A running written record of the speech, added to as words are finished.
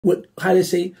how they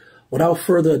say, without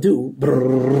further ado,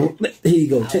 here you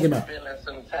go. Check him out. Feeling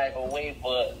some type of way,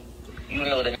 but you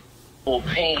know the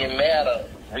opinion matter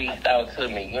reached out to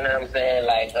me. You know what I'm saying?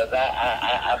 Like, cause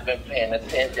I've been paying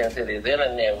attention to this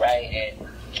internet, right?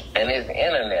 And this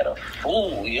internet a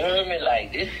fool. You heard me?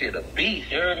 Like, this shit a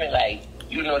beast. You heard me? Like,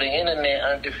 you know the internet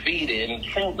undefeated, and the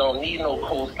truth don't need no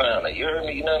co-signer. You heard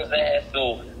me? You know what I'm saying?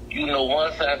 So, you know,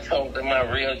 once I talked to my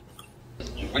real,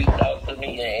 reached out to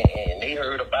me and they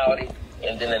heard about it,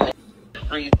 and then the next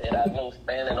street that I know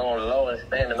standing on law and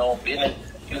standing on business,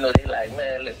 you know, they like,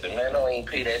 man, listen, man, don't even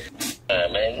pay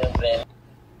that man. You know what I'm saying?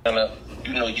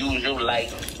 You know, use your light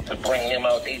to bring them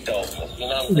out their darkness. You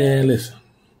know what I'm saying? Man, listen.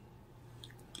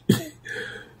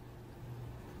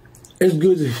 It's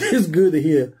good to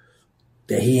hear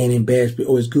that he ain't in bad spirit,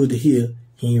 or it's good to hear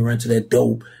he ain't run to that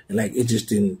dope, and like it just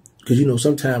didn't. Because you know,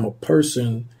 sometimes a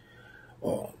person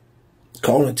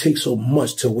can only take so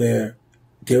much to where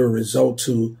they'll result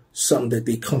to something that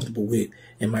they're comfortable with,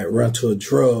 and might run to a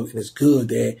drug. And it's good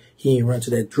that he ain't run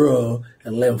to that drug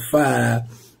and let him fire,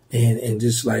 and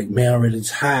just like, man, already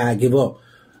it's high, give up,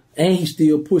 and he's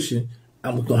still pushing.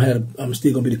 I'm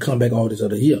still gonna be the comeback artist of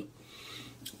the year.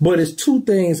 But it's two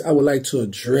things I would like to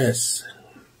address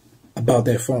about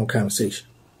that phone conversation.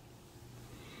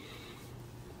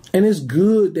 And it's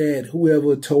good that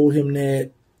whoever told him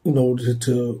that, you know,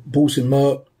 to boost him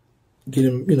up, get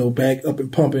him, you know, back up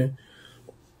and pumping.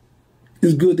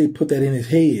 It's good they put that in his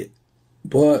head.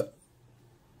 But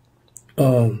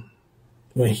when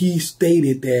he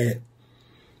stated that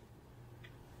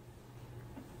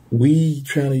we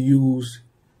trying to use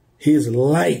his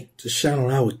light to shine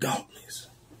on our darkness.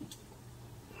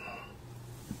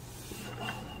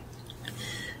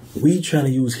 We trying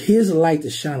to use his light to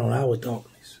shine on our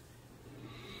darkness.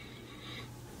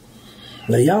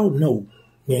 Now, y'all know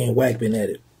me and Wack been at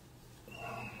it.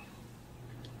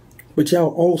 But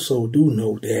y'all also do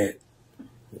know that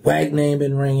Wack name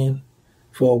been ringing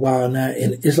for a while now.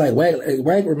 And it's like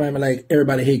Wack remind me like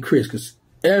everybody hate Chris, because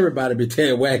everybody been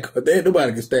telling Wack,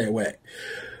 nobody can stand Wack.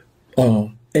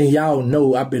 And y'all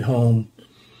know I've been home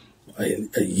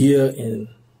a year and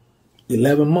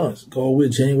 11 months. Go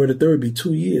with January the 3rd be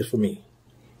 2 years for me.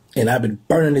 And I've been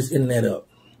burning this internet up.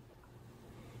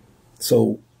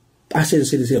 So I said to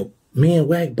say this here. Me and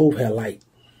Wack both have light.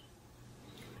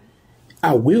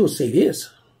 I will say this.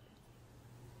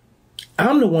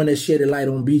 I'm the one that shed the light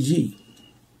on BG.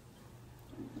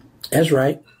 That's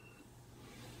right.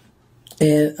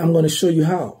 And I'm going to show you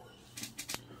how.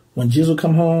 When Jizzle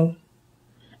come home,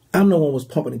 I'm the one who was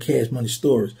pumping the Cash Money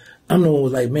stories. I'm the one who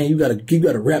was like, man, you gotta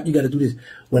rap, you gotta do this.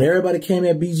 When everybody came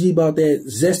at BG about that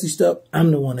zesty stuff,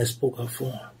 I'm the one that spoke up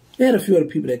for him. There had a few other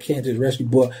people that came to his rescue,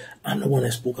 but I'm the one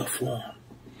that spoke up for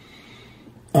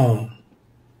him.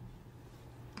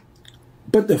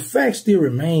 But the facts still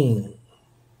remain.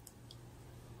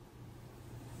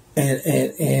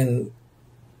 And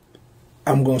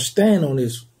I'm gonna stand on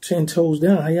this 10 toes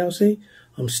down. How y'all say?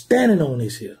 I'm standing on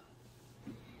this here.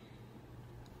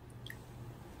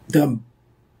 The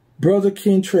Brother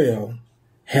Kentrell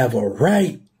have a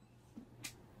right.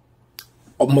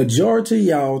 A majority of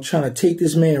y'all trying to take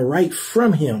this man right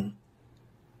from him.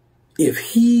 If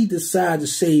he decides to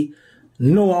say,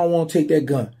 no, I don't want to take that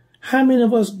gun. How many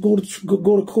of us go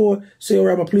to court, say, all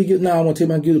right, my plea guilty, nah, I want to take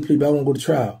my guilty plea, but I want to go to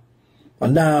trial. Or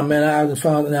nah, man, I haven't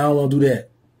found it, now I don't want to do that.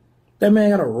 That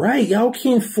man got a right. Y'all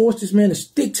can't force this man to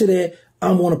stick to that,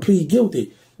 I want to plead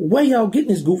guilty. Where y'all getting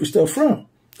this goofy stuff from?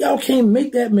 Y'all can't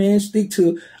make that man stick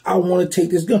to, I want to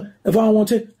take this gun. If I don't want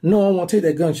to take, no, I want to take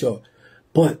that gun charge.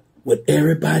 But with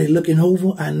everybody looking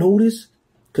over, I noticed,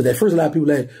 because at first a lot of people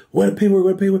like, where the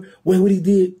paper, what he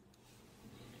did?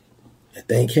 That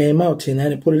thing came out,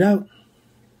 1090 put it out.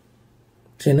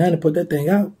 1090 put that thing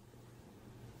out.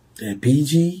 That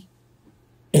BG.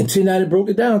 And 1090 broke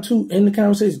it down too in the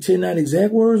conversation. 1090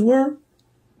 exact words were.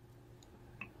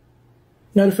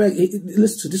 Matter of fact,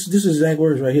 listen to this is exact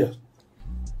words right here.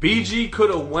 BG could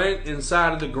have went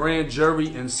inside of the grand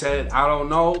jury and said, I don't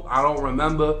know, I don't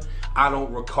remember, I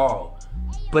don't recall.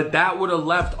 But that would have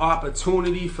left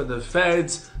opportunity for the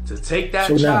feds to take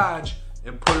that charge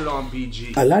and put it on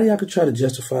BG. A lot of y'all could try to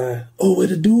justify, oh, well,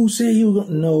 the dude said he was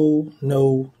going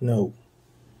to, no.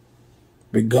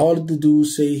 Regardless the dude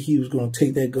say he was going to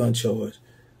take that gun charge,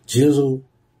 Jizzle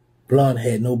Blunt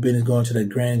had no business going to that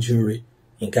grand jury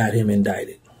and got him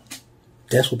indicted.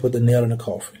 That's what put the nail in the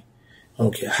coffin. I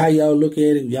don't care how y'all look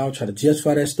at it. Y'all try to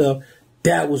justify that stuff.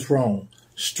 That was wrong.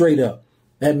 Straight up.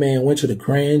 That man went to the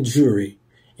grand jury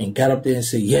and got up there and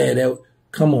said, yeah,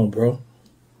 come on, bro.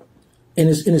 And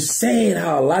it's sad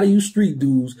how a lot of you street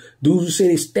dudes who say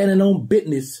they standing on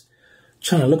business,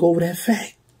 trying to look over that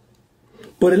fact.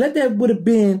 But if that would have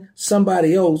been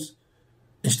somebody else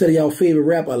instead of y'all favorite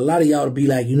rapper, a lot of y'all would be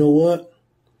like, you know what?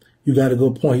 You got a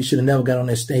good point. He should have never got on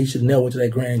that stage. He should have never went to that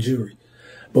grand jury.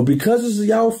 But because this is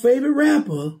y'all favorite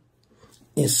rapper,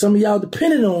 and some of y'all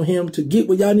depending on him to get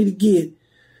what y'all need to get,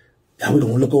 now we're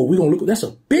going to look over. We're going to look. That's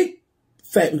a big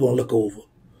fact we're going to look over.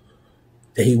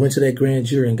 That he went to that grand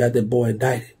jury and got that boy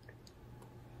indicted.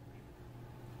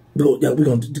 We're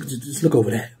going to just look over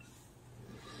that.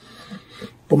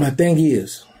 But my thing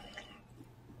is,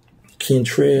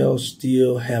 Kentrell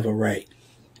still have a right.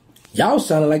 Y'all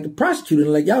sounding like the prosecutor,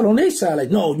 like y'all on their side,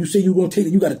 like, no, you say you're going to take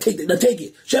it, you got to take it. Now take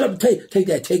it. Shut up and take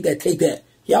that, take that, take that.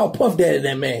 Y'all puff that at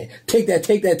that man. Take that,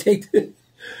 take that, take that.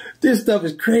 This stuff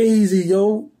is crazy,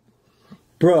 yo.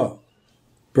 Bruh.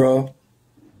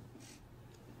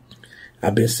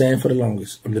 I've been saying for the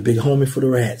longest, I'm the big homie for the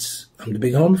rats. I'm the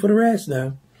big homie for the rats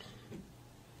now.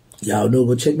 Y'all know,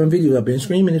 but check my videos. I've been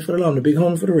screaming it for the long. I'm the big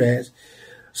homie for the rats.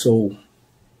 So,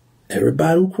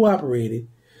 everybody who cooperated,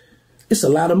 it's a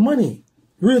lot of money.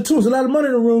 Real too, it's a lot of money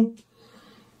in the room.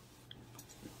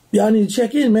 Y'all need to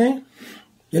check in, man.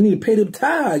 Y'all need to pay them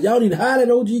tithes. Y'all need to hire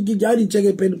that OG. Y'all need to check in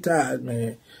and pay them tithes,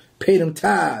 man. Pay them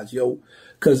tithes, yo.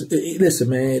 Because, listen,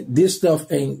 man, this stuff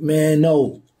ain't, man,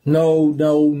 no.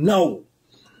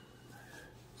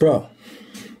 Bro.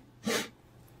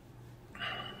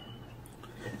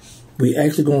 We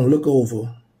actually going to look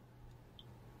over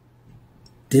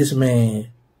this man.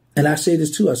 And I say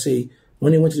this too. I say,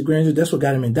 when they went to the grand jury, that's what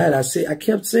got him indicted. I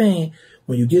kept saying,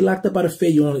 when you get locked up by the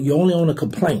Fed, you're only on a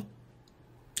complaint.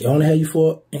 They only have you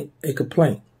for a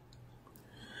complaint.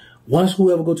 Once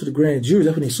whoever go to the grand jury,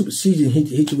 that's when they supersede you and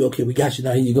hit you. Okay, we got you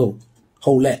now. Here you go.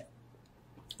 Hold that.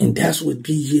 And that's what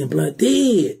BG and Blunt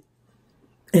did.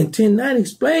 And 1090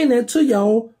 explained that to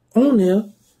y'all on there.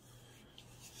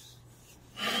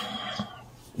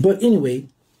 But anyway,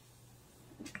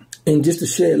 and just to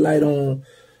shed light on,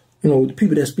 the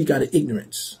people that speak out of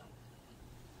ignorance.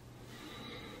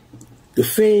 The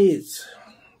feds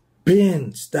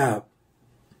been stopped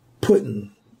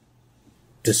putting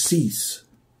deceased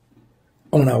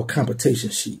on our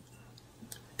compensation sheet.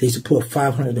 They used to put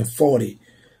 540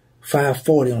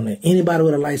 on there. Anybody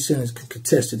with a life sentence can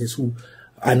contest to this who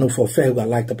I know for a fact got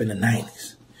locked up in the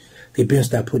 90s. They been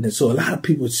stopped putting it. So a lot of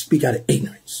people speak out of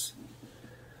ignorance.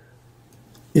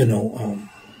 I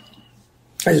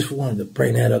just wanted to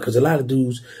bring that up because a lot of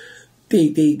dudes,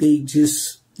 they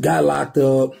just got locked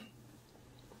up,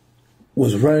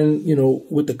 was running,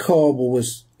 with the car, but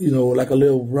was, like a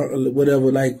little,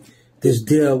 whatever, like this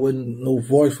there wasn't no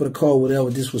voice for the car, whatever,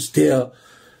 this was there,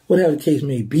 whatever the case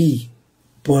may be.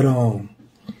 But,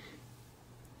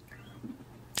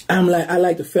 I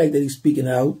like the fact that he's speaking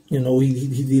out. He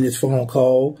did his phone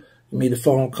call. He made a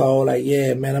phone call like,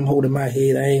 yeah, man, I'm holding my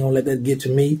head. I ain't gonna let that get to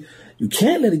me. You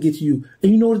can't let it get to you.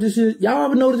 And you know what this is? Y'all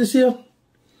ever notice this here?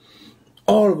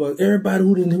 All of us, everybody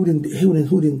who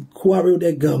didn't cooperate with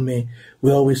that government,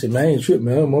 we always say, man, I ain't tripping,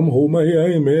 man. I'm gonna hold my head. I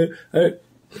ain't mad.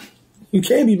 You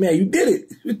can't be mad. You did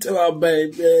it. You tell our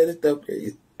bad, man. This stuff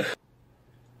crazy. What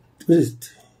is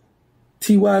it?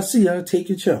 TYC, take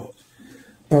your charge.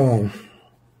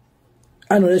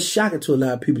 I know that's shocking to a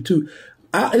lot of people too.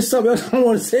 It's something else I don't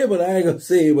want to say, but I ain't gonna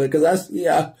say it, because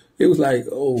it was like,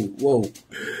 oh, whoa.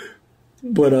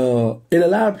 But and a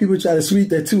lot of people try to sweep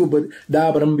that too, but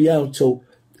I'm gonna be honest. So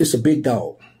it's a big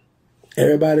dog.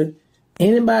 Anybody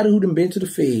who done been to the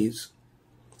feds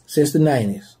since the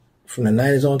 90s, from the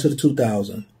 90s on to the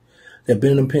 2000s, that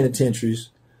been in them penitentiaries,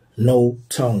 no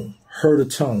tone, heard a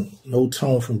tone, no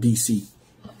tone from DC.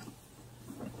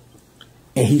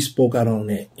 And he spoke out on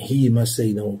that. He must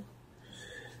say no.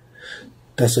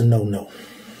 That's a no-no.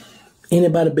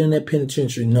 Anybody been in that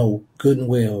penitentiary know good and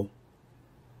well.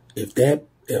 If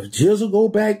Jizzle go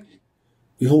back,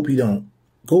 we hope he don't.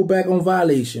 Go back on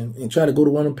violation and try to go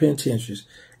to one of the penitentiaries.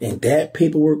 And that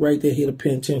paperwork right there hit a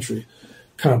penitentiary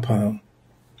compound.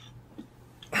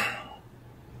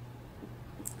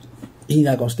 He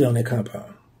not going to stay on that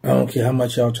compound. I don't care how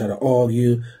much y'all try to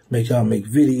argue, make y'all make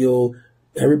video.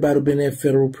 Everybody been in that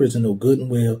federal prison know good and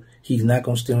well he's not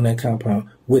going to stay on that compound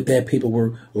with that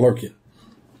paperwork lurking.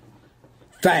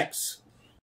 Facts.